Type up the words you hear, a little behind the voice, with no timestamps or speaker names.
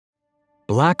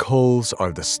Black holes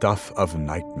are the stuff of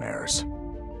nightmares.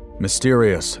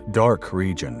 Mysterious, dark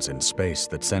regions in space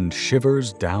that send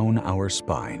shivers down our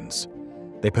spines.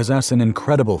 They possess an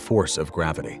incredible force of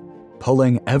gravity,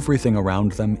 pulling everything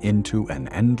around them into an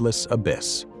endless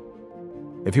abyss.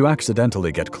 If you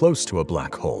accidentally get close to a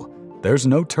black hole, there's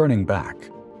no turning back.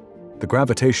 The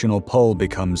gravitational pull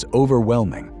becomes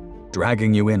overwhelming,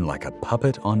 dragging you in like a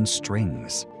puppet on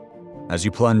strings. As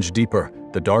you plunge deeper,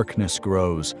 the darkness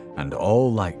grows and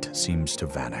all light seems to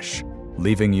vanish,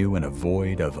 leaving you in a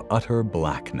void of utter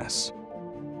blackness.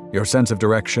 Your sense of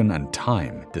direction and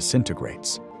time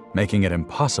disintegrates, making it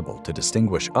impossible to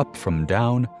distinguish up from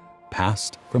down,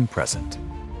 past from present.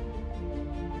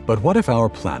 But what if our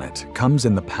planet comes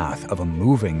in the path of a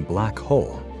moving black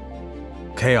hole?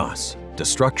 Chaos,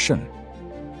 destruction,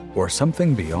 or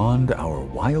something beyond our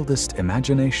wildest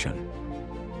imagination?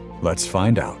 Let's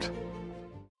find out.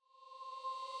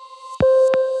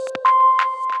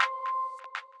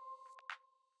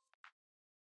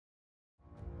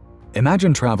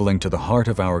 Imagine traveling to the heart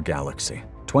of our galaxy,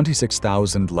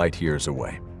 26,000 light-years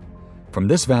away. From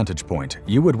this vantage point,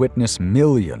 you would witness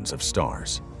millions of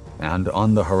stars, and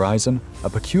on the horizon, a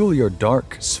peculiar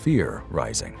dark sphere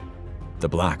rising, the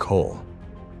black hole.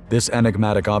 This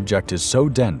enigmatic object is so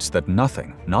dense that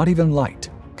nothing, not even light,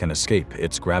 can escape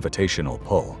its gravitational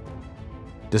pull.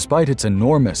 Despite its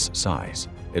enormous size,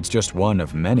 it's just one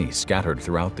of many scattered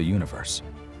throughout the universe.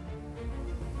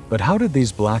 But how did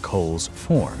these black holes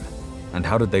form? And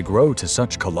how did they grow to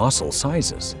such colossal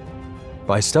sizes?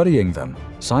 By studying them,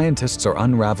 scientists are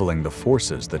unraveling the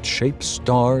forces that shape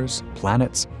stars,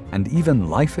 planets, and even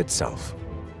life itself.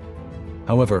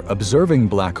 However, observing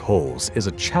black holes is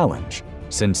a challenge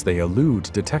since they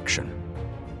elude detection.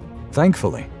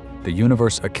 Thankfully, the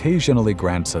universe occasionally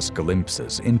grants us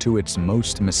glimpses into its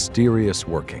most mysterious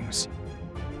workings.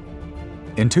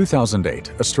 In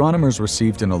 2008, astronomers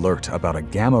received an alert about a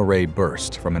gamma-ray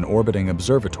burst from an orbiting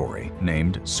observatory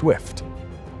named SWIFT.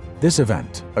 This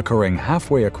event, occurring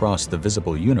halfway across the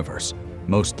visible universe,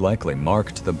 most likely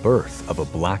marked the birth of a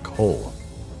black hole.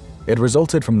 It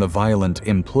resulted from the violent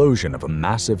implosion of a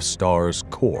massive star's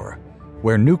core,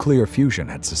 where nuclear fusion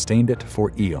had sustained it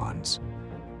for eons.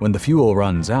 When the fuel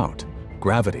runs out,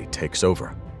 gravity takes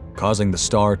over, causing the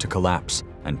star to collapse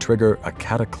and trigger a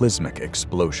cataclysmic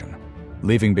explosion,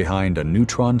 leaving behind a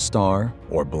neutron star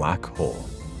or black hole.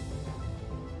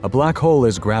 A black hole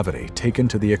is gravity taken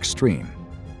to the extreme,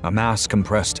 a mass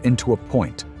compressed into a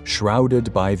point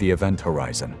shrouded by the event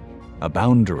horizon, a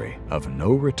boundary of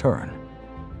no return.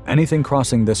 Anything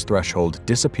crossing this threshold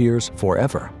disappears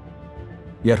forever.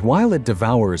 Yet while it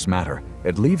devours matter,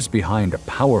 it leaves behind a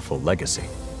powerful legacy: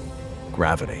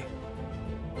 gravity.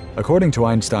 According to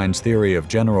Einstein's theory of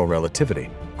general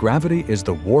relativity, gravity is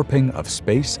the warping of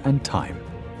space and time.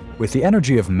 With the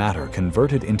energy of matter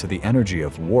converted into the energy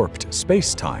of warped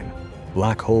space-time,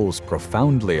 black holes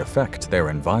profoundly affect their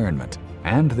environment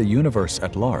and the universe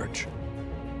at large.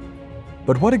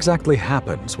 But what exactly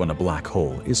happens when a black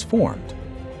hole is formed?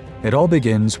 It all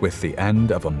begins with the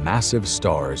end of a massive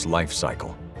star's life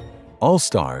cycle. All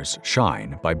stars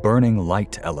shine by burning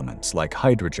light elements like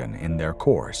hydrogen in their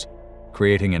cores,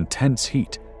 creating intense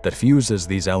heat that fuses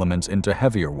these elements into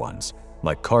heavier ones,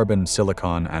 like carbon,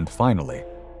 silicon, and finally,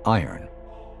 iron.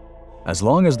 As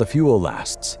long as the fuel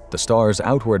lasts, the star's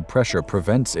outward pressure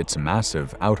prevents its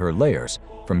massive outer layers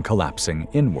from collapsing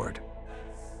inward.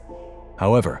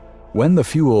 However, when the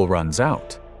fuel runs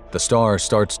out, the star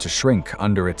starts to shrink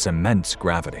under its immense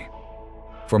gravity.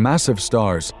 For massive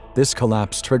stars, this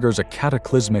collapse triggers a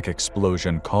cataclysmic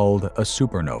explosion called a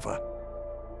supernova.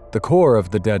 The core of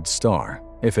the dead star,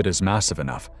 if it is massive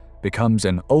enough, becomes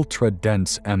an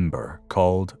ultra-dense ember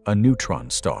called a neutron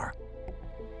star.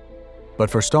 But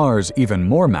for stars even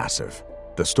more massive,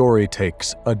 the story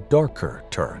takes a darker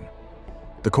turn.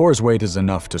 The core's weight is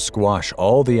enough to squash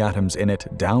all the atoms in it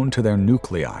down to their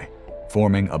nuclei,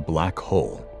 forming a black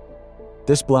hole.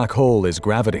 This black hole is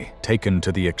gravity taken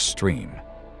to the extreme,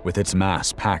 with its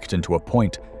mass packed into a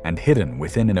point and hidden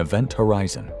within an event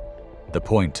horizon, the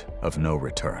point of no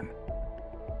return.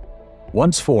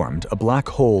 Once formed, a black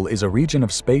hole is a region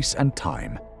of space and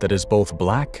time that is both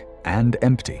black and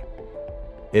empty.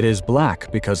 It is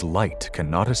black because light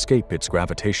cannot escape its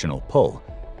gravitational pull,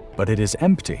 but it is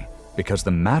empty because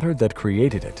the matter that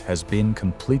created it has been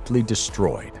completely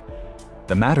destroyed.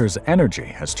 The matter's energy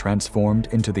has transformed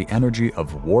into the energy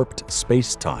of warped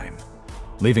space-time,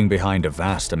 leaving behind a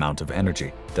vast amount of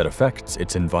energy that affects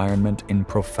its environment in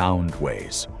profound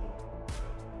ways.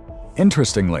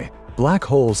 Interestingly, black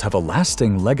holes have a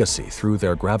lasting legacy through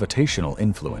their gravitational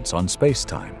influence on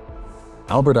space-time.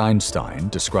 Albert Einstein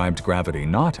described gravity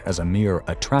not as a mere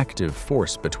attractive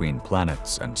force between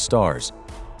planets and stars,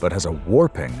 but as a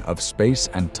warping of space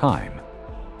and time.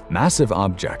 Massive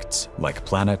objects, like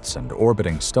planets and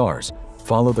orbiting stars,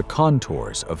 follow the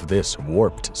contours of this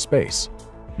warped space,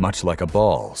 much like a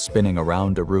ball spinning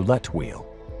around a roulette wheel.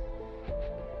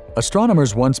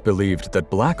 Astronomers once believed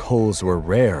that black holes were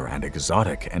rare and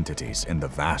exotic entities in the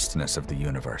vastness of the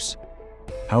universe.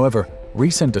 However,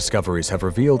 recent discoveries have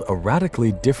revealed a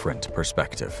radically different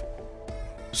perspective.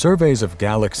 Surveys of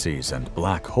galaxies and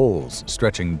black holes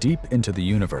stretching deep into the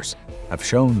universe have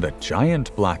shown that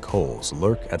giant black holes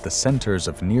lurk at the centers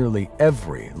of nearly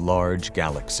every large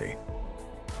galaxy.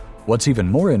 What's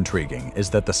even more intriguing is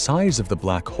that the size of the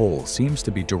black hole seems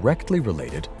to be directly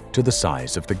related to the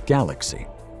size of the galaxy.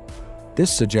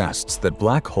 This suggests that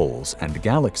black holes and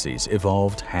galaxies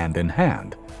evolved hand in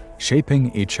hand,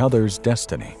 shaping each other's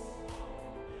destiny.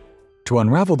 To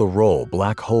unravel the role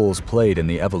black holes played in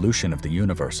the evolution of the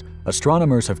universe,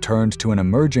 astronomers have turned to an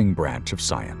emerging branch of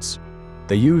science.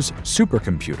 They use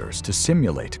supercomputers to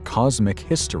simulate cosmic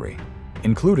history,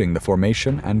 including the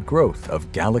formation and growth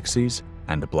of galaxies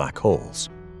and black holes.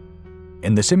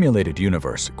 In the simulated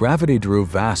universe, gravity drew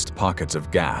vast pockets of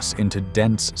gas into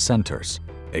dense centers,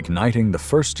 igniting the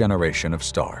first generation of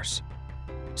stars.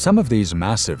 Some of these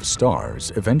massive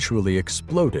stars eventually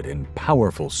exploded in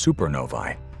powerful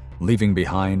supernovae, leaving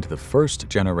behind the first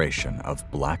generation of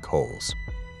black holes.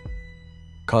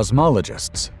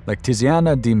 Cosmologists like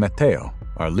Tiziana Di Matteo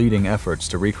are leading efforts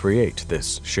to recreate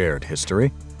this shared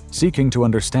history, seeking to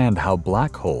understand how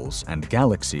black holes and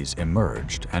galaxies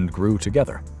emerged and grew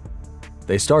together.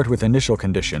 They start with initial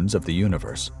conditions of the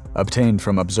universe, obtained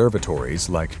from observatories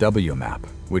like WMAP,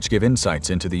 which give insights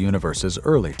into the universe's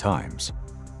early times.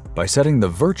 By setting the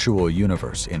virtual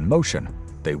universe in motion,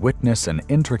 they witness an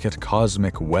intricate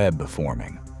cosmic web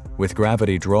forming, with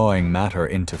gravity drawing matter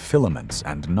into filaments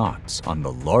and knots on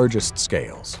the largest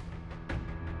scales.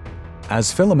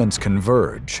 As filaments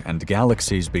converge and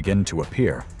galaxies begin to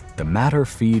appear, the matter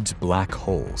feeds black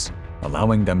holes,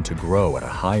 allowing them to grow at a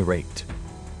high rate.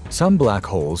 Some black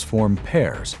holes form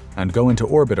pairs and go into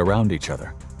orbit around each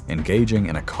other, engaging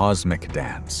in a cosmic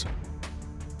dance.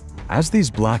 As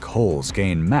these black holes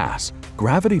gain mass,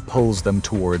 gravity pulls them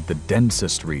toward the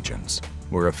densest regions,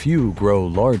 where a few grow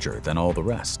larger than all the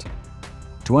rest.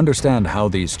 To understand how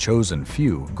these chosen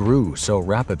few grew so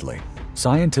rapidly,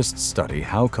 scientists study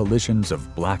how collisions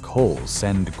of black holes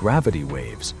send gravity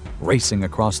waves racing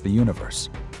across the universe,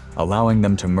 allowing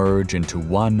them to merge into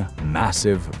one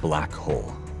massive black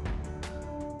hole.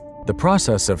 The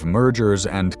process of mergers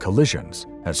and collisions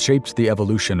has shaped the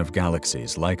evolution of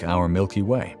galaxies like our Milky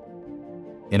Way.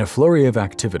 In a flurry of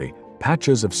activity,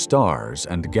 patches of stars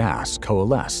and gas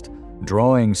coalesced,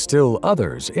 drawing still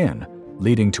others in,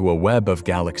 leading to a web of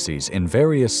galaxies in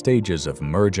various stages of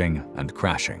merging and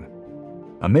crashing.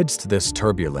 Amidst this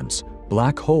turbulence,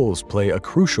 black holes play a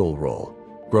crucial role,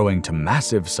 growing to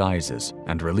massive sizes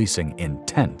and releasing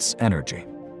intense energy.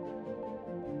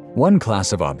 One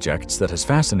class of objects that has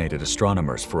fascinated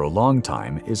astronomers for a long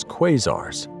time is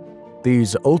quasars.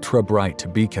 These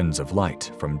ultra-bright beacons of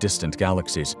light from distant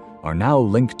galaxies are now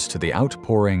linked to the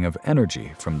outpouring of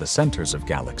energy from the centers of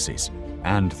galaxies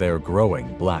and their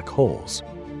growing black holes.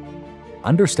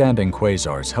 Understanding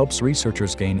quasars helps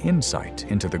researchers gain insight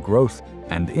into the growth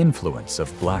and influence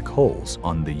of black holes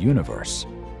on the universe.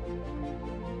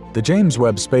 The James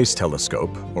Webb Space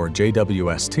Telescope, or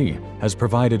JWST, has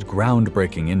provided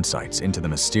groundbreaking insights into the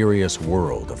mysterious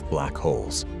world of black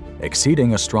holes,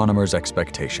 exceeding astronomers'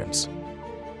 expectations.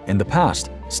 In the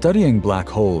past, studying black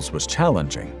holes was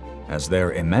challenging, as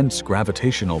their immense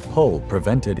gravitational pull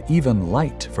prevented even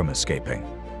light from escaping,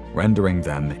 rendering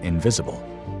them invisible.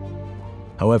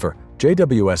 However,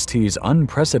 JWST's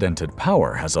unprecedented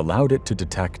power has allowed it to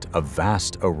detect a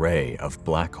vast array of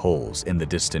black holes in the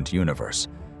distant universe,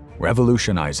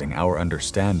 revolutionizing our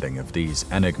understanding of these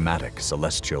enigmatic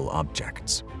celestial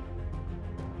objects.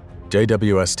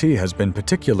 JWST has been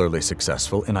particularly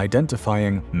successful in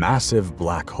identifying massive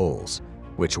black holes,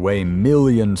 which weigh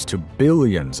millions to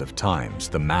billions of times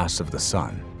the mass of the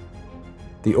Sun.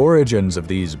 The origins of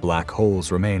these black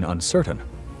holes remain uncertain,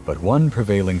 but one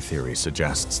prevailing theory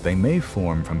suggests they may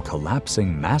form from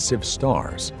collapsing massive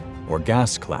stars or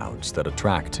gas clouds that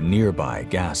attract nearby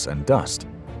gas and dust,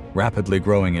 rapidly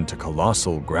growing into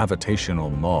colossal gravitational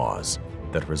maws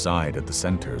that reside at the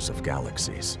centers of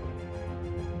galaxies.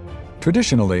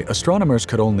 Traditionally, astronomers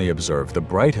could only observe the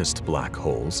brightest black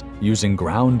holes using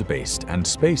ground-based and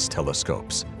space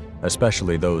telescopes,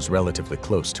 especially those relatively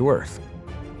close to Earth.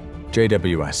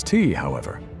 JWST,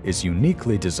 however, is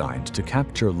uniquely designed to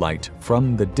capture light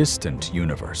from the distant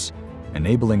universe,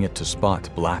 enabling it to spot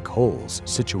black holes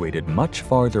situated much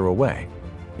farther away,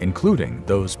 including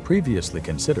those previously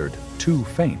considered too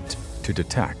faint to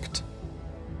detect.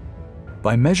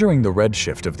 By measuring the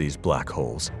redshift of these black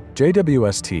holes,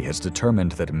 JWST has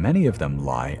determined that many of them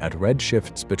lie at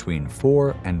redshifts between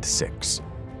 4 and 6,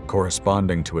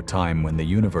 corresponding to a time when the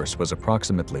universe was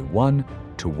approximately 1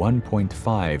 to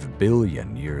 1.5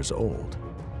 billion years old.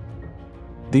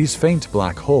 These faint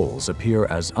black holes appear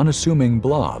as unassuming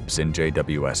blobs in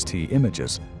JWST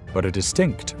images, but are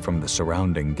distinct from the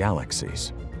surrounding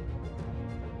galaxies.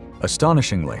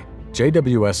 Astonishingly,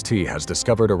 JWST has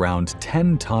discovered around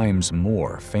 10 times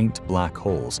more faint black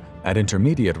holes at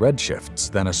intermediate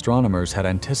redshifts than astronomers had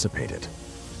anticipated.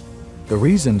 The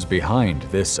reasons behind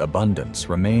this abundance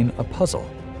remain a puzzle,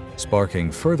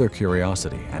 sparking further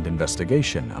curiosity and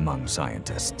investigation among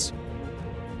scientists.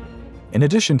 In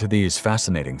addition to these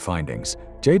fascinating findings,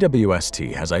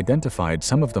 JWST has identified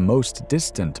some of the most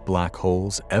distant black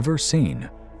holes ever seen.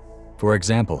 For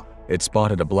example, it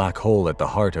spotted a black hole at the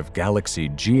heart of galaxy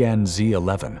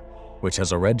GNZ11, which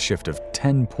has a redshift of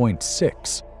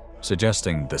 10.6,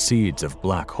 suggesting the seeds of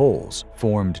black holes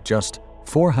formed just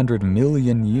 400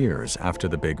 million years after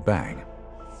the Big Bang.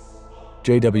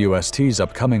 JWST's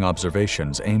upcoming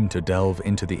observations aim to delve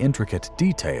into the intricate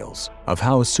details of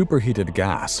how superheated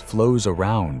gas flows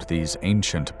around these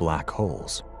ancient black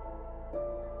holes.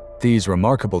 These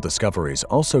remarkable discoveries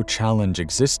also challenge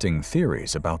existing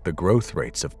theories about the growth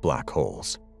rates of black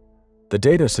holes. The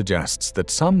data suggests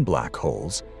that some black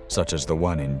holes, such as the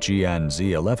one in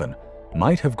GNZ11,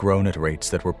 might have grown at rates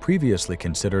that were previously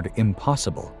considered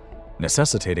impossible,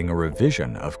 necessitating a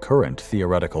revision of current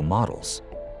theoretical models.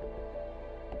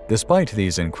 Despite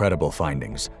these incredible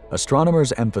findings,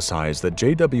 astronomers emphasize that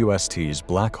JWST's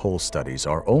black hole studies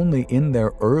are only in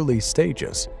their early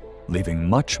stages, leaving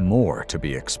much more to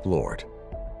be explored.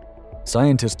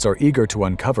 Scientists are eager to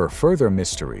uncover further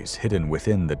mysteries hidden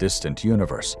within the distant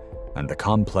universe and the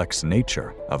complex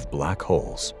nature of black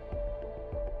holes.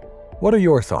 What are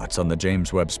your thoughts on the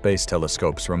James Webb Space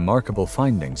Telescope's remarkable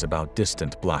findings about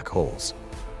distant black holes?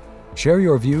 Share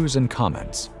your views and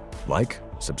comments, like,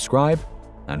 subscribe,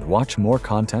 and watch more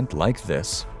content like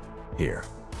this here.